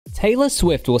Taylor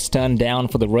Swift was turned down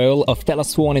for the role of Bella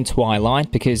Swan in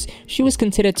Twilight because she was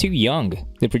considered too young.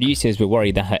 The producers were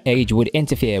worried that her age would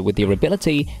interfere with their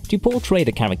ability to portray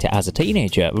the character as a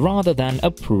teenager rather than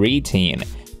a preteen.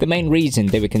 The main reason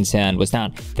they were concerned was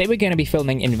that they were going to be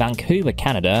filming in Vancouver,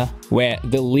 Canada, where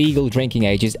the legal drinking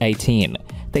age is 18.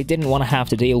 They didn't want to have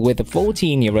to deal with a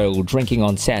 14-year-old drinking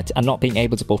on set and not being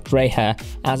able to portray her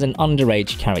as an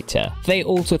underage character. They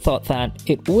also thought that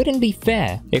it wouldn't be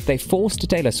fair if they forced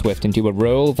Taylor Swift into a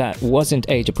role that wasn't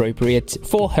age-appropriate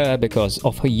for her because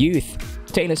of her youth.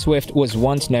 Taylor Swift was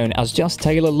once known as just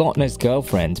Taylor Lautner's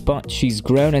girlfriend, but she's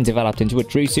grown and developed into a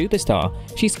true superstar.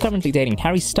 She's currently dating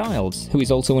Harry Styles, who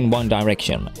is also in One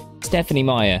Direction. Stephenie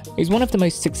Meyer is one of the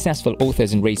most successful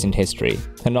authors in recent history.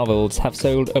 Her novels have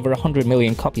sold over 100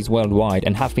 million copies worldwide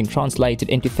and have been translated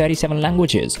into 37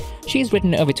 languages. She has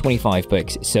written over 25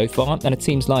 books so far, and it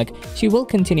seems like she will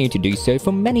continue to do so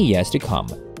for many years to come.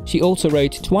 She also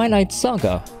wrote Twilight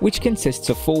Saga, which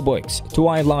consists of 4 books: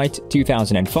 Twilight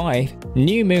 2005,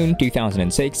 New Moon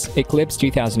 2006, Eclipse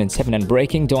 2007 and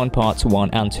Breaking Dawn Parts 1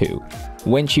 and 2.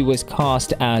 When she was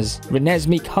cast as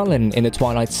Renesmee Cullen in the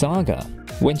Twilight Saga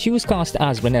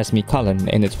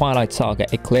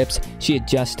Eclipse, she had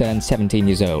just turned 17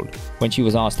 years old. When she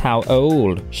was asked how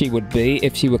old she would be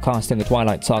if she were cast in the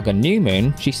Twilight Saga New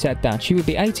Moon, she said that she would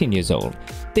be 18 years old.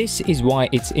 This is why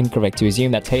it's incorrect to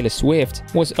assume that Taylor Swift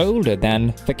was older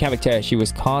than the character she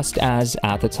was cast as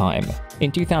at the time.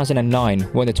 In 2009,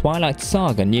 when the Twilight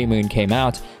Saga New Moon came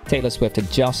out, Taylor Swift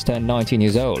had just turned 19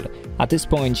 years old. At this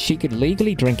point, she could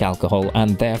legally drink alcohol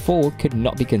and therefore could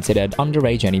not be considered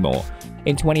underage anymore.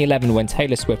 In 2011, when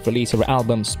Taylor Swift released her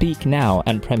album Speak Now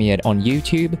and premiered on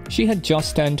YouTube, she had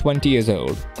just turned 20 years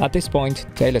old. At this point,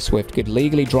 Taylor Swift could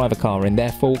legally drive a car and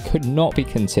therefore could not be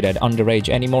considered underage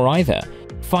anymore either.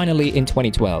 Finally, in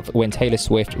 2012, when Taylor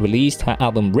Swift released her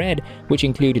album Red, which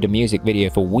included a music video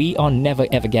for We Are Never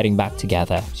Ever Getting Back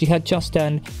Together, she had just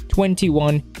turned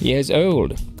 21 years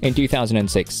old. In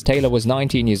 2006, Taylor was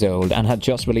 19 years old and had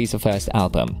just released her first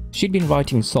album. She'd been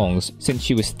writing songs since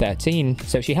she was 13,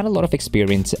 so she had a lot of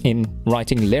experience in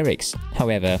writing lyrics.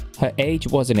 However, her age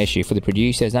was an issue for the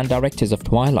producers and directors of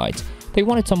Twilight. They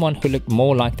wanted someone who looked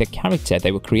more like the character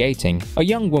they were creating, a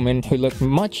young woman who looked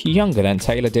much younger than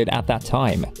Taylor did at that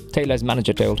time. Taylor's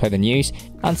manager told her the news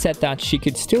and said that she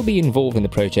could still be involved in the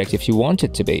project if she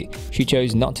wanted to be. She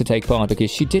chose not to take part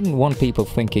because she didn't want people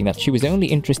thinking that she was only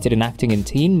interested in acting in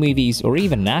teen movies or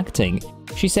even acting.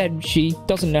 She said she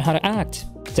doesn't know how to act.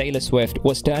 Taylor Swift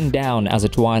was turned down as a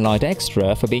Twilight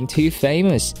extra for being too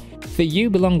famous. The You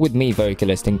Belong With Me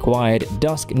vocalist inquired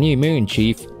Dusk New Moon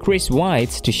chief Chris White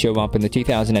to show up in the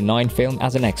 2009 film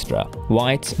as an extra.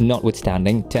 White,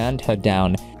 notwithstanding, turned her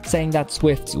down, saying that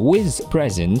Swift's Wiz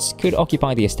presence could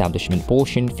occupy the establishment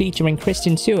portion featuring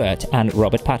Kristen Stewart and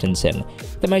Robert Pattinson.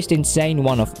 The most insane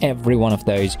one of every one of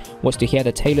those was to hear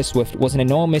that Taylor Swift was an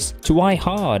enormous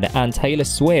twihard and Taylor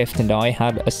Swift and I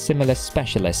had a similar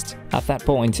specialist at that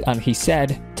point, and he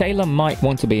said, Taylor might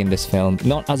want to be in this film,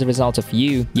 not as a result of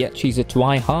you, yet she's a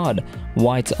twihard.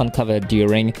 White uncovered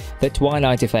during The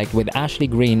Twilight Effect with Ashley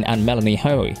Greene and Melanie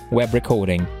Hoy web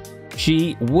recording.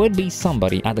 She would be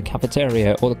somebody at the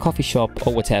cafeteria or the coffee shop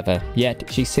or whatever, yet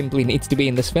she simply needs to be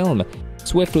in this film.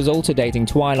 Swift was also dating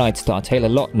Twilight star Taylor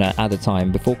Lautner at the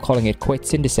time before calling it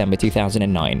quits in December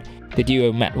 2009. The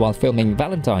duo met while filming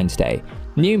Valentine's Day.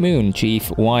 New Moon chief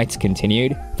White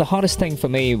continued, "The hardest thing for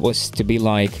me was to be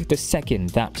like, the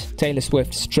second that Taylor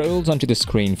Swift strolls onto the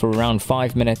screen for around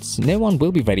 5 minutes, no one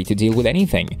will be ready to deal with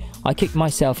anything. I kicked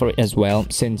myself for it as well,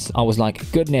 since I was like,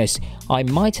 goodness, I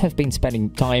might have been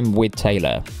spending time with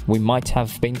Taylor. We might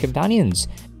have been companions."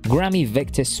 Grammy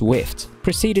victor Swift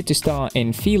proceeded to star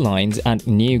in Felines and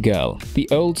New Girl. The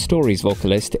Old Stories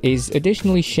vocalist is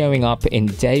additionally showing up in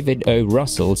David O.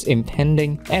 Russell's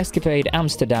impending Escapade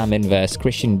Amsterdam Inverse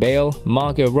Christian Bale,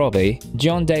 Margot Robbie,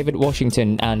 John David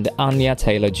Washington and Anya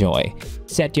Taylor-Joy.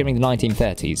 Set during the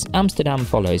 1930s, Amsterdam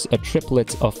follows a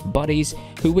triplet of buddies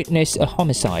who witness a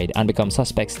homicide and become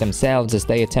suspects themselves as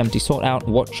they attempt to sort out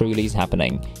what truly is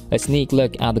happening. A sneak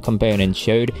look at the component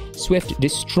showed Swift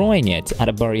destroying it at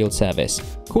a burial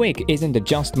service. Quick isn't a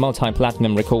just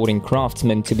multi-platinum recording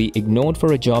craftsman to be ignored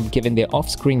for a job given their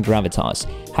off-screen gravitas.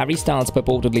 Harry Styles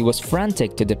purportedly was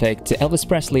frantic to depict Elvis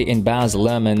Presley in Baz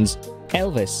Luhrmann's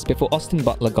Elvis before Austin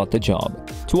Butler got the job.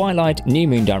 Twilight New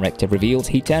Moon director revealed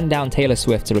he turned down Taylor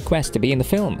Swift's request to be in the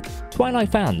film.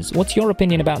 Twilight fans, what's your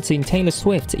opinion about seeing Taylor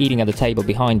Swift eating at the table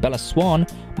behind Bella Swan?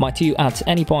 Might you at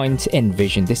any point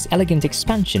envision this elegant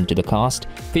expansion to the cast?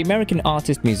 The American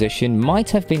artist-musician might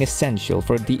have been essential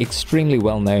for the extremely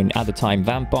well-known at the time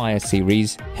vampire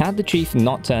series had the chief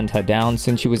not turned her down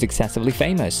since she was excessively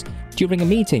famous. During a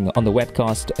meeting on the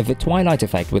webcast The Twilight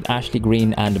Effect with Ashley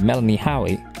Greene and Melanie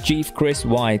Howie, Chief Chris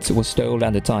White was told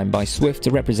at the time by Swift's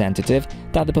representative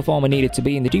that the performer needed to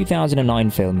be in the 2009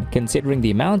 film, considering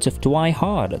the amount of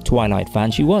Twihard Twilight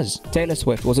fan she was. Taylor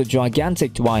Swift was a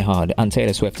gigantic Twihard, and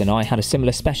Taylor Swift and I had a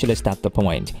similar specialist at the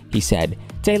point, he said.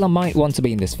 Taylor might want to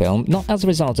be in this film, not as a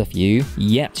result of you,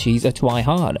 yet she's a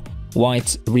Twihard.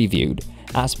 White reviewed.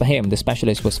 As per him, the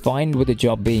specialist was fine with the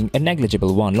job being a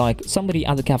negligible one, like somebody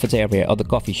at the cafeteria or the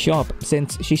coffee shop,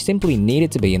 since she simply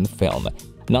needed to be in the film.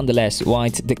 Nonetheless,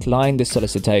 White declined the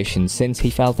solicitation since he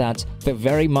felt that the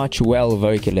very much well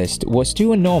vocalist was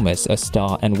too enormous a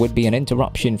star and would be an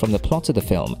interruption from the plot of the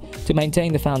film. To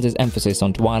maintain the founder's emphasis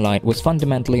on Twilight was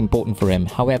fundamentally important for him,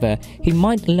 however, he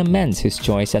might lament his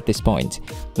choice at this point.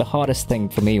 The hardest thing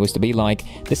for me was to be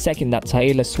like, the second that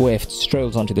Taylor Swift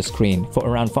strolls onto the screen for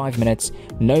around 5 minutes,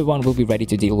 no one will be ready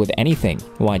to deal with anything,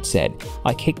 White said.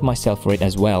 I kicked myself for it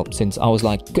as well, since I was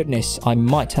like, goodness, I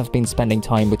might have been spending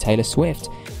time with Taylor Swift.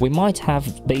 We might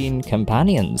have been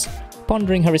companions.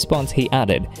 Pondering her response, he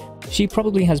added, she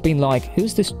probably has been like,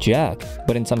 who's this jerk?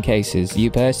 But in some cases,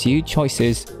 you pursue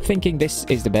choices thinking this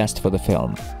is the best for the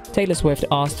film. Taylor Swift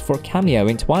asked for a cameo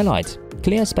in Twilight.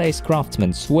 Clear Space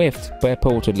craftsman Swift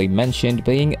purportedly mentioned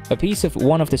being a piece of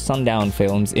one of the Sundown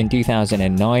films in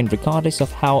 2009 regardless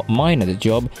of how minor the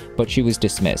job, but she was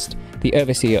dismissed. The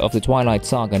overseer of the Twilight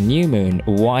saga New Moon,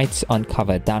 White,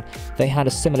 uncovered that they had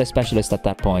a similar specialist at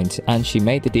that point, and she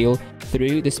made the deal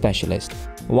through the specialist.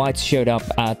 White showed up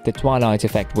at the Twilight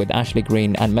Effect with Ashley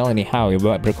Greene and Melanie Howie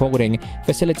recording,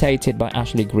 facilitated by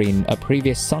Ashley Greene, a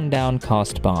previous Sundown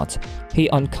cast part. He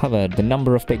uncovered the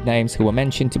number of big names who were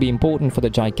mentioned to be important for the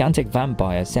gigantic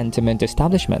vampire sentiment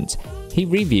establishment. He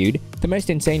reviewed, the most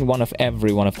insane one of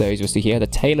every one of those was to hear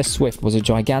that Taylor Swift was a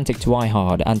gigantic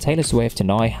Twihard, and Taylor Swift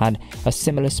and I had a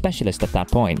similar specialist at that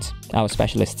point. Our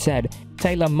specialist said,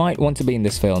 Taylor might want to be in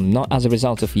this film, not as a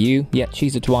result of you, yet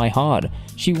she's a Twihard.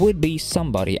 She would be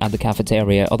somebody at the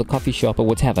cafeteria or the coffee shop or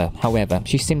whatever, however,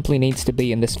 she simply needs to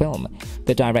be in this film.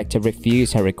 The director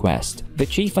refused her request. The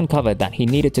chief uncovered that he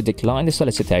needed to decline the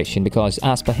solicitation because,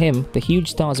 as per him, the huge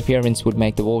star's appearance would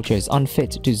make the watchers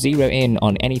unfit to zero in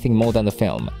on anything more than the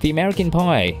film. The American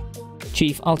Pie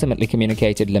chief ultimately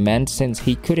communicated lament since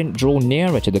he couldn't draw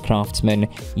nearer to the craftsman,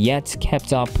 yet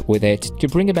kept up with it to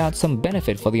bring about some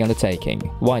benefit for the undertaking.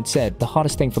 White said, the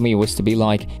hardest thing for me was to be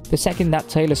like, the second that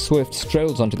Taylor Swift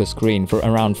strolls onto the screen for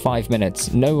around 5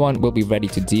 minutes, no one will be ready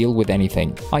to deal with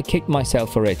anything. I kicked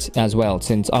myself for it as well,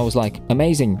 since I was like,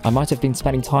 amazing, I might have been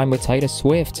spending time with Taylor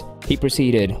Swift. He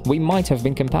proceeded, we might have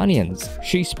been companions.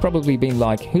 She's probably been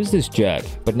like, who's this jerk?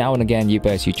 But now and again you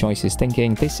pursue choices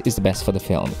thinking this is the best for the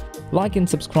film. Like and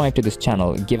subscribe to this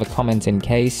channel, give a comment in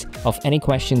case of any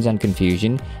questions and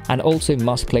confusion, and also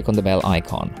must click on the bell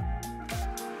icon.